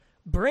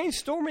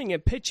Brainstorming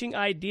and pitching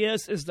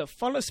ideas is the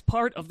funnest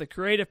part of the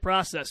creative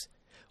process.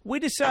 We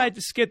decided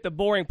to skip the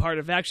boring part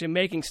of actually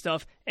making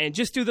stuff and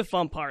just do the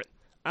fun part.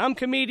 I'm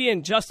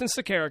comedian Justin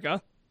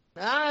Sakarica.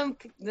 I'm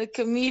the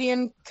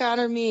comedian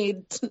Connor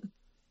Mead.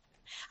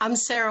 I'm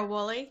Sarah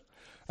Woolley.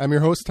 I'm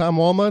your host, Tom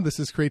Walma. This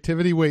is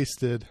Creativity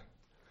Wasted.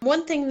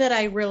 One thing that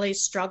I really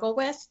struggle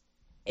with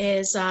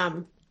is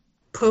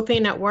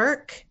pooping at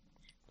work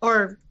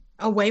or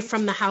away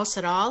from the house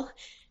at all.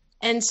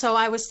 And so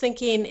I was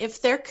thinking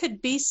if there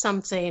could be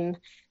something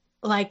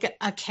like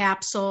a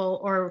capsule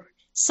or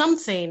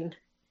something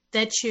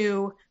that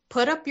you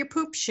put up your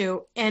poop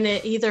chute and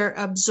it either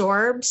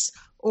absorbs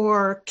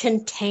or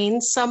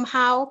contains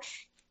somehow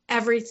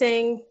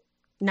everything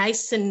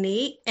nice and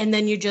neat, and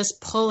then you just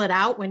pull it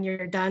out when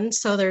you're done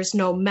so there's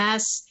no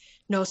mess,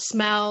 no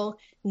smell,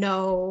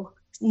 no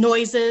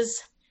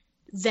noises.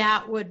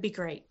 That would be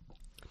great.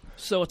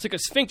 So it's like a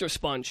sphincter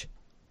sponge.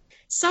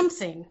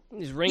 Something.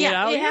 Just wring it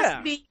out? It has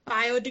to be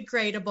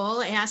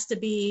biodegradable. It has to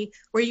be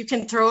where you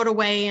can throw it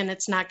away and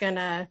it's not going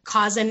to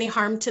cause any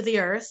harm to the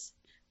earth.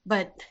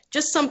 But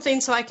just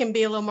something so I can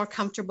be a little more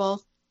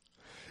comfortable.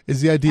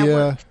 Is the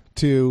idea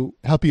to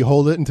help you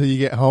hold it until you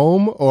get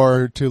home,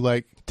 or to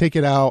like take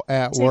it out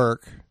at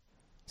work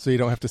so you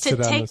don't have to sit on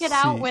the seat? To take it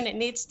out when it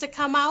needs to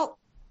come out,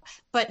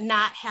 but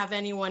not have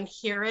anyone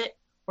hear it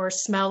or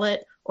smell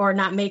it or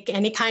not make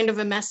any kind of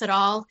a mess at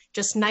all.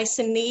 Just nice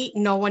and neat.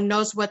 No one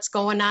knows what's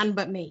going on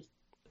but me.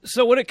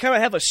 So would it kind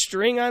of have a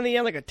string on the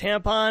end, like a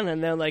tampon,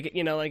 and then like,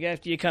 you know, like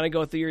after you kind of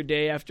go through your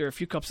day, after a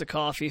few cups of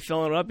coffee,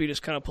 filling it up, you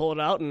just kind of pull it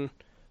out and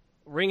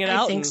wring it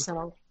out? I think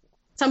so.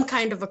 Some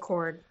kind of a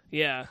cord.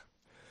 Yeah.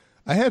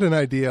 I had an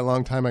idea a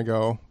long time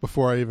ago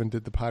before I even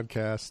did the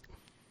podcast,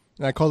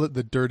 and I called it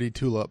the dirty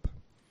tulip.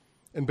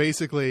 And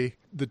basically,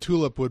 the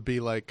tulip would be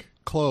like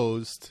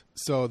closed,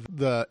 so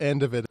the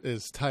end of it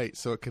is tight,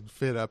 so it could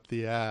fit up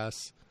the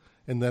ass,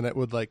 and then it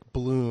would like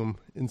bloom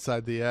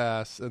inside the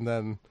ass, and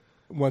then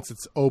once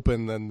it's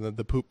open, then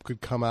the poop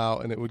could come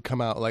out, and it would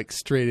come out like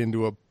straight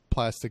into a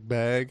plastic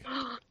bag.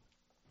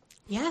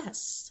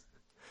 Yes.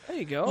 There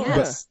you go.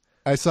 Yes.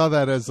 But I saw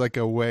that as like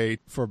a way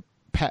for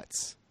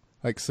pets,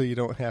 like so you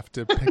don't have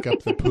to pick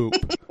up the poop.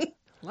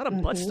 A lot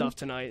of butt stuff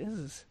tonight. This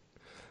is...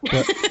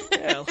 But,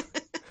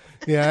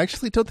 yeah, I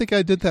actually don't think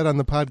I did that on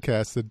the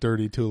podcast, the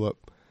dirty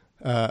tulip.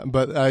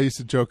 But I used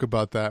to joke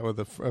about that with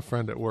a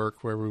friend at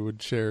work, where we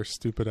would share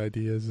stupid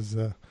ideas.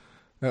 That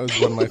was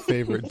one of my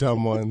favorite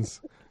dumb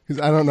ones,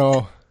 because I don't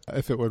know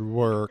if it would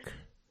work,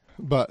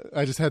 but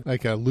I just had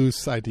like a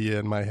loose idea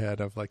in my head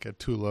of like a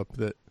tulip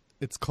that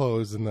it's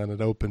closed and then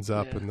it opens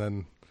up, and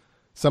then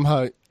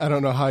somehow I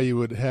don't know how you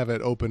would have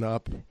it open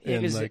up. Yeah,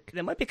 and like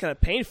that might be kind of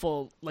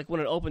painful, like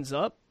when it opens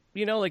up.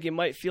 You know, like you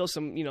might feel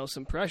some, you know,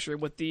 some pressure.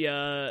 With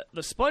the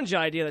sponge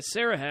idea that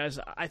Sarah has,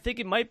 I think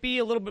it might be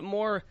a little bit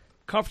more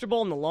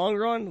comfortable in the long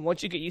run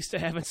once you get used to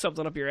having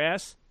something up your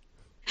ass.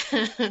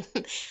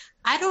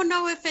 I don't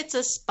know if it's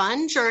a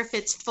sponge or if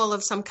it's full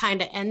of some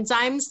kind of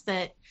enzymes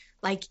that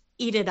like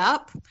eat it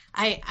up.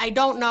 I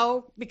don't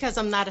know because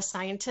I'm not a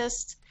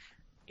scientist.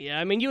 Yeah,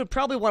 I mean, you would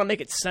probably want to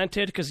make it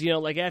scented because, you know,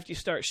 like after you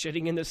start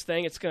shitting in this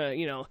thing, it's going to,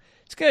 you know,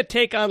 it's going to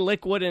take on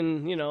liquid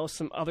and, you know,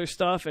 some other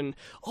stuff. And,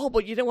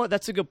 but you know what?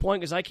 That's a good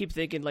point, because I keep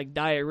thinking like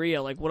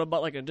diarrhea. Like, what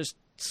about like a just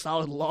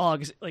solid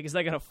log? Is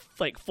that going to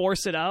like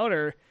force it out,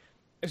 or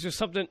is there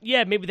something?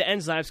 Yeah, maybe the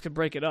enzymes could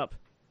break it up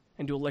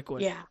and do a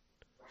liquid. Yeah.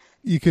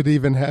 You could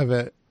even have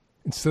it,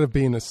 instead of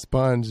being a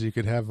sponge, you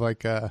could have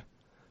like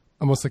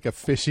almost like a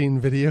fishing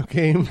video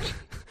game.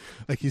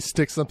 Like you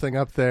stick something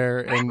up there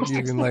and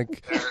you can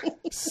like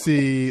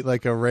see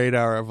like a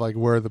radar of like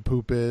where the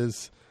poop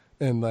is,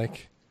 and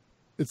like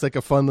it's like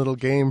a fun little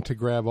game to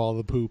grab all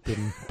the poop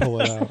and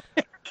pull it out.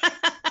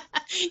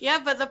 Yeah,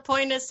 but the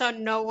point is so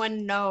no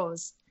one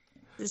knows.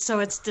 So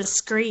it's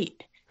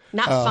discreet.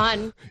 Not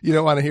fun. You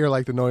don't want to hear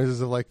like the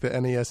noises of like the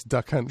NES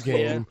Duck Hunt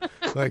game,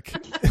 like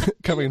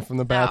coming from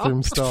the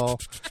bathroom stall.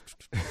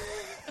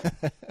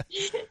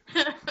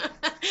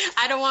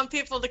 I don't want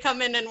people to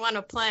come in and want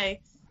to play.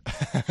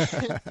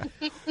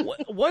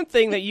 One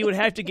thing that you would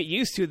have to get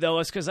used to, though,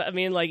 is because, I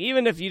mean, like,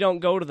 even if you don't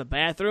go to the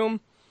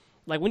bathroom,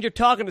 like, when you're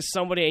talking to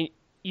somebody and,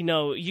 you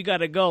know, you got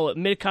to go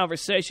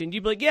mid-conversation,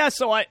 you'd be like, yeah,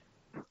 so I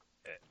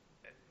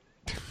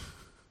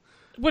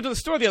went to the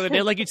store the other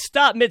day. Like, you'd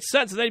stop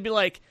mid-sentence, and then you'd be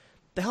like,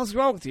 the hell's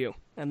wrong with you?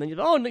 And then you'd,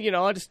 you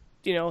know, I just,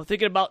 you know,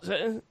 thinking about...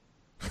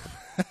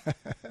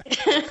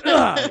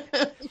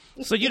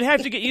 So you'd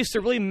have to get used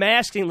to really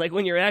masking, like,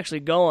 when you're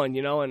actually going,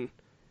 you know, and...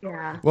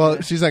 Yeah.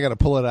 Well, she's not going to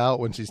pull it out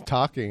when she's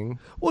talking.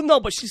 Well, no,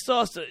 but she still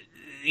has to,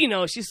 you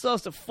know,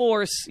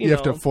 force, you know. You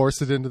have to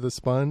force it into the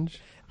sponge?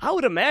 I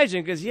would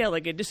imagine, because, yeah,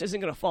 like, it just isn't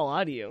going to fall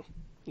out of you.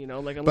 You know,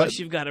 like, unless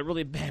you've got a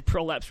really bad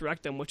prolapse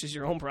rectum, which is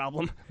your own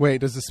problem.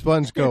 Wait, does the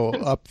sponge go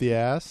up the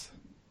ass?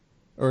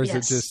 Or is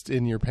Yes. it just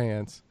in your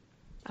pants?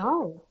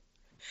 Oh.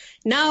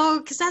 No,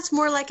 because that's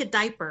more like a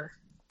diaper.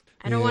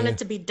 I don't want it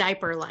to be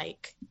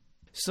diaper-like.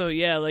 So,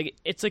 yeah, like,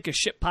 it's like a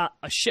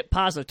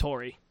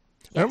shitpository.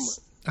 Yes.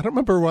 I don't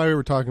remember why we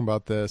were talking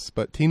about this,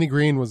 but Tina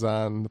Green was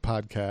on the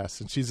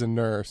podcast, and she's a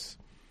nurse.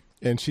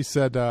 and she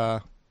said,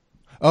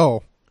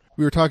 "Oh,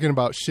 we were talking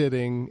about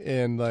shitting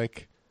and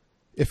like."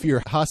 If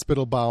you're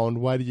hospital bound,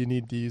 why do you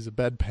need to use a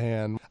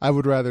bedpan? I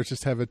would rather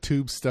just have a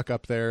tube stuck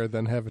up there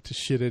than have it to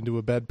shit into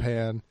a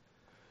bedpan.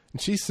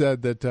 And she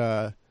said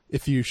that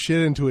if you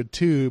shit into a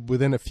tube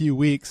within a few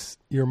weeks,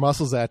 your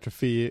muscles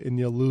atrophy and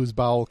you'll lose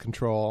bowel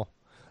control.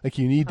 Like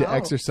you need to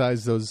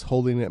exercise those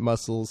holding it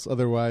muscles,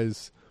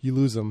 otherwise you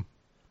lose them.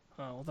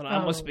 Oh, well, then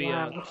I must be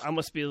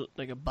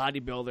like a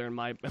bodybuilder in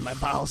my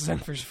bowels then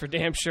for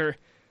damn sure.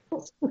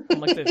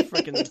 I'm like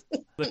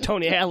the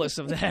Tony Atlas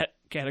of that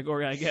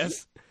category, I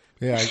guess.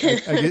 Yeah,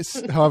 I guess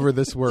however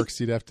this works,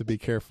 you'd have to be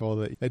careful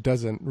that it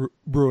doesn't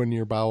ruin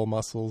your bowel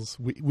muscles,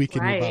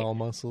 weaken your bowel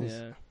muscles.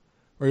 Yeah.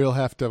 Or you'll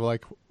have to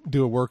like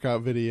do a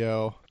workout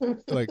video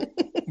like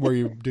where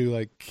you do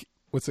like,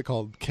 what's it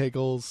called?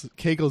 Kegels.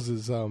 Kegels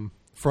is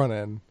front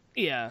end.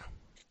 Yeah.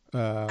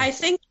 I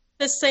think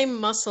the same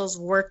muscles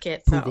work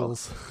it though.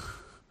 Poogles.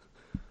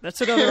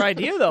 That's another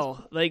idea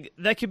though. Like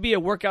that could be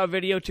a workout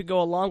video to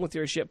go along with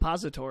your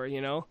shitpository,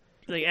 you know?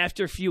 Like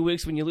after a few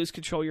weeks when you lose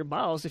control of your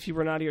bowels, if you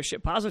run out of your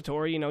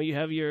shitpository, you know, you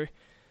have your,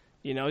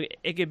 you know,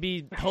 it could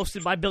be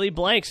hosted by Billy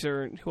Blanks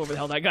or whoever the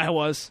hell that guy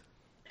was.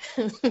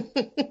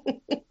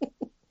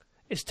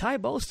 Is Ty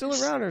Bo still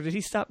around or did he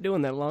stop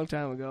doing that a long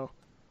time ago?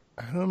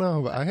 I don't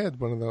know, but I had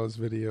one of those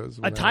videos.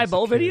 A Ty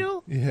Bo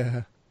video?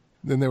 Yeah.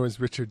 Then there was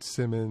Richard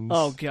Simmons.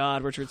 Oh,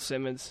 God, Richard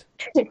Simmons.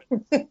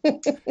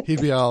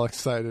 He'd be all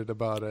excited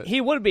about it. He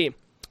would be.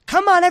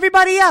 Come on,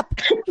 everybody up.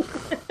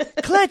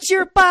 Clench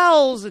your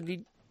bowels. And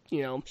he,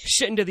 you know,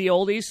 shit into the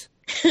oldies.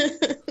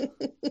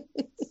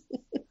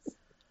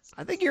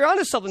 I think you're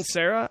onto something,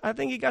 Sarah. I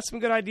think you got some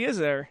good ideas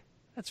there.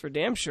 That's for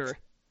damn sure.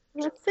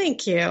 Well,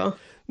 thank you.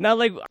 Now,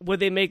 like, would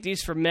they make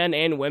these for men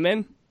and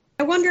women?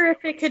 I wonder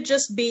if it could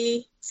just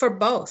be for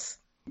both.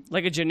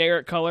 Like a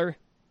generic color?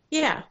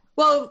 Yeah.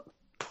 Well,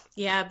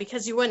 yeah,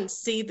 because you wouldn't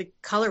see the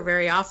color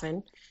very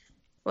often.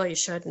 Well, you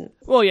shouldn't.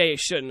 Well, yeah, you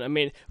shouldn't. I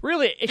mean,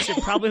 really, it should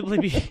probably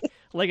be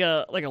like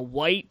a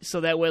white,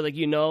 so that way, like,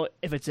 you know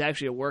if it's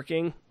actually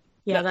working.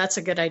 Yeah, now, that's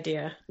a good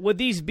idea. Would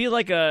these be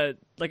like a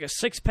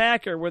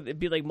 6-pack, or would it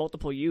be like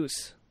multiple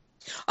use?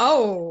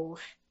 Oh,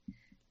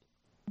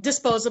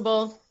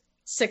 disposable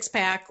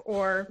 6-pack,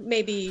 or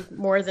maybe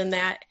more than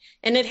that.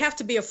 And it'd have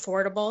to be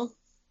affordable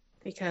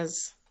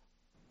because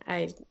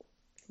I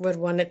would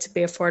want it to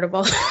be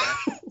affordable.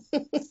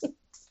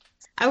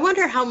 I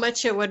wonder how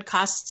much it would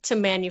cost to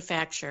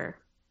manufacture,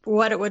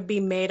 what it would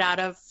be made out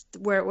of,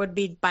 where it would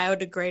be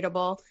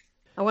biodegradable.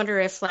 I wonder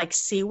if like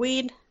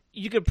seaweed.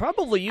 You could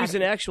probably use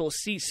an actual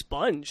sea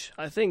sponge.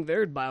 I think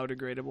they're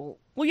biodegradable.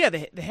 Well, yeah,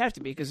 they have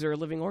to be because they're a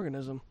living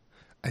organism.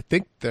 I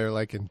think they're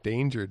like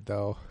endangered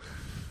though.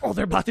 Oh,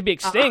 they're about to be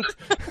extinct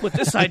with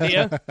this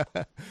idea.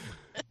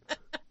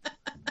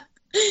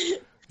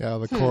 Yeah,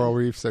 the coral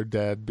reefs are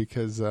dead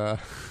because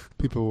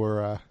people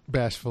were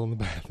bashful in the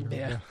bathroom.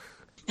 Yeah.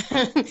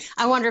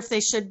 I wonder if they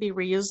should be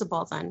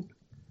reusable then.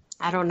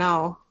 I don't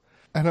know.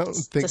 I don't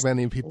think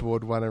many people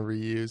would want to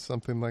reuse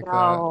something like that.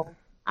 No,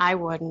 I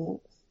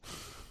wouldn't.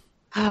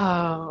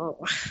 Oh.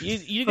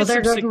 You well, get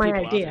there some goes sick my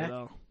people idea. out there,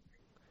 though.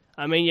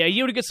 I mean, yeah,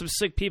 you would get some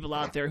sick people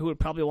out there who would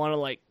probably want to,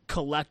 like,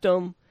 collect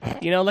them.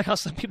 You know, like how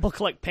some people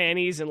collect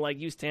panties and, like,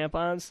 use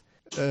tampons.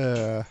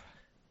 Hey,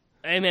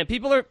 man,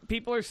 people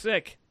are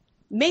sick.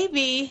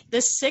 Maybe the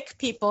sick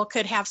people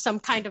could have some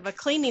kind of a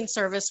cleaning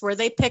service where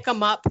they pick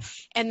them up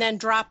and then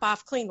drop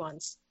off clean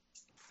ones.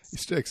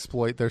 Used to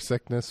exploit their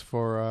sickness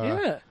for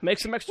yeah, make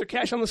some extra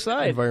cash on the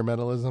side.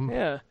 Environmentalism.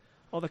 Yeah.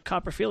 All the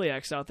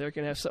coprophiliacs out there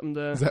can have something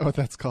to... Is that what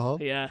that's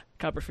called? Yeah,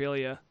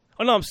 coprophilia.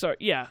 Oh, no, I'm sorry.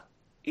 Yeah.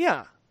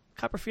 Yeah.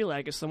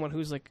 Coprophiliac is someone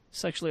who's, like,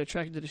 sexually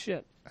attracted to the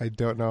shit. I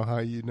don't know how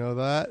you know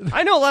that.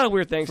 I know a lot of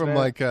weird things, From, man.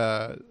 like,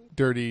 a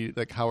dirty,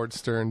 like, Howard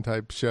Stern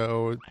type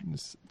show,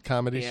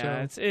 comedy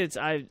show.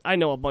 Yeah, I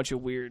know a bunch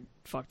of weird,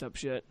 fucked up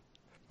shit.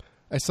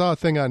 I saw a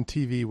thing on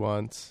TV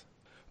once.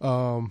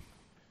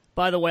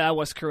 By the way, I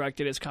was correct.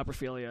 It is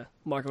coprophilia.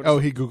 Marco. Oh,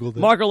 he Googled it.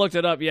 Marco looked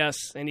it up, yes,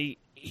 and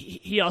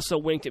he also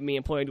winked at me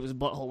and pointed to his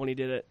butthole when he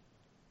did it.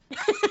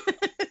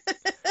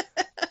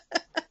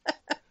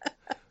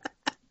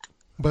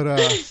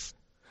 But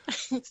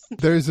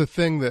there's a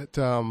thing that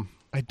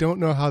I don't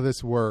know how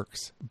this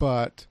works,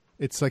 but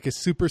it's like a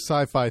super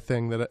sci-fi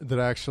thing that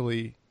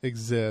actually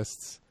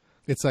exists.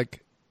 It's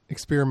like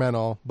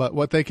experimental, but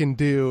what they can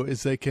do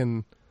is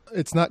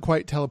it's not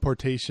quite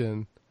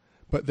teleportation,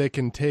 but they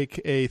can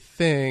take a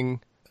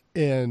thing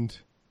and,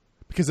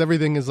 because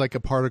everything is like a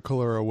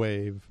particle or a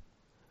wave,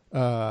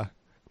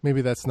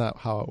 maybe that's not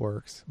how it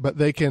works, but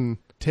they can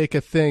take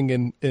a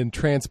thing and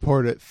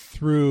transport it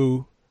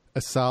through a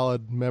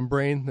solid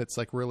membrane that's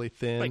like really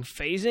thin. Like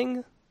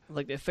phasing?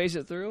 Like they phase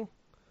it through?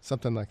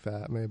 Something like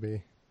that,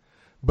 maybe.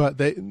 But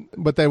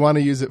what they want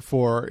to use it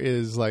for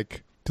is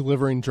like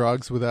delivering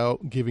drugs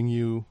without giving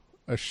you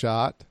a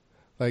shot.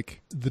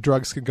 Like the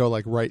drugs could go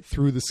like right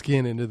through the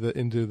skin into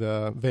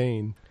the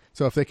vein.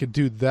 So if they could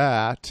do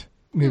that,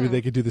 maybe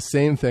they could do the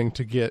same thing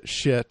to get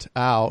shit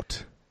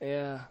out.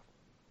 Yeah.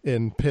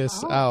 And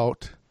piss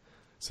out,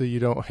 so you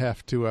don't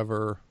have to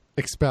ever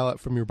expel it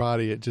from your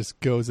body. It just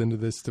goes into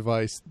this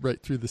device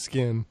right through the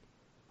skin.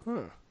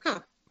 Huh.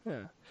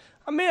 Yeah.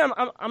 I mean,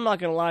 I'm not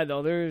gonna lie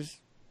though.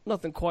 There's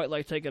nothing quite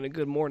like taking a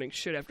good morning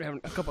shit after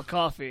having a cup of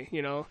coffee.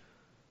 You know.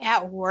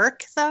 At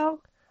work,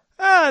 though?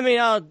 I mean,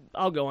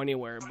 I'll go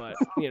anywhere, but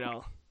you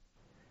know,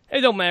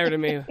 it don't matter to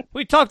me.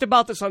 We talked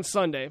about this on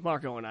Sunday,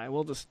 Marco and I.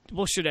 We'll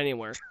shit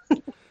anywhere.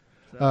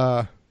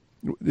 So.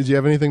 Did you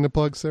have anything to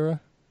plug,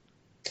 Sarah?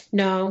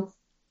 No.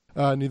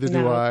 Neither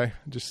do I.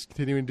 Just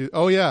continuing to.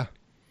 Oh yeah,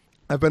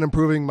 I've been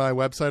improving my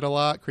website a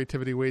lot,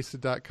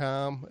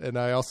 creativitywasted.com, and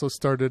I also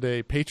started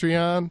a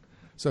Patreon.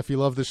 So if you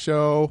love the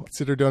show,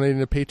 consider donating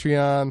to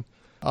Patreon.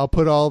 I'll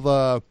put all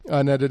the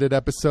unedited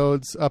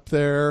episodes up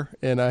there,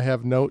 and I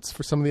have notes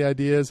for some of the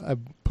ideas.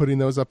 I'm putting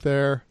those up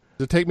there.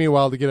 It'll take me a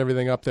while to get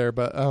everything up there,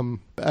 but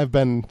I've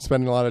been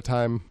spending a lot of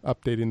time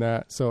updating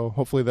that. So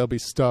hopefully there'll be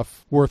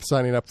stuff worth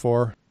signing up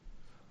for.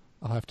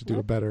 I'll have to do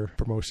a better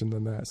promotion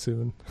than that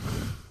soon.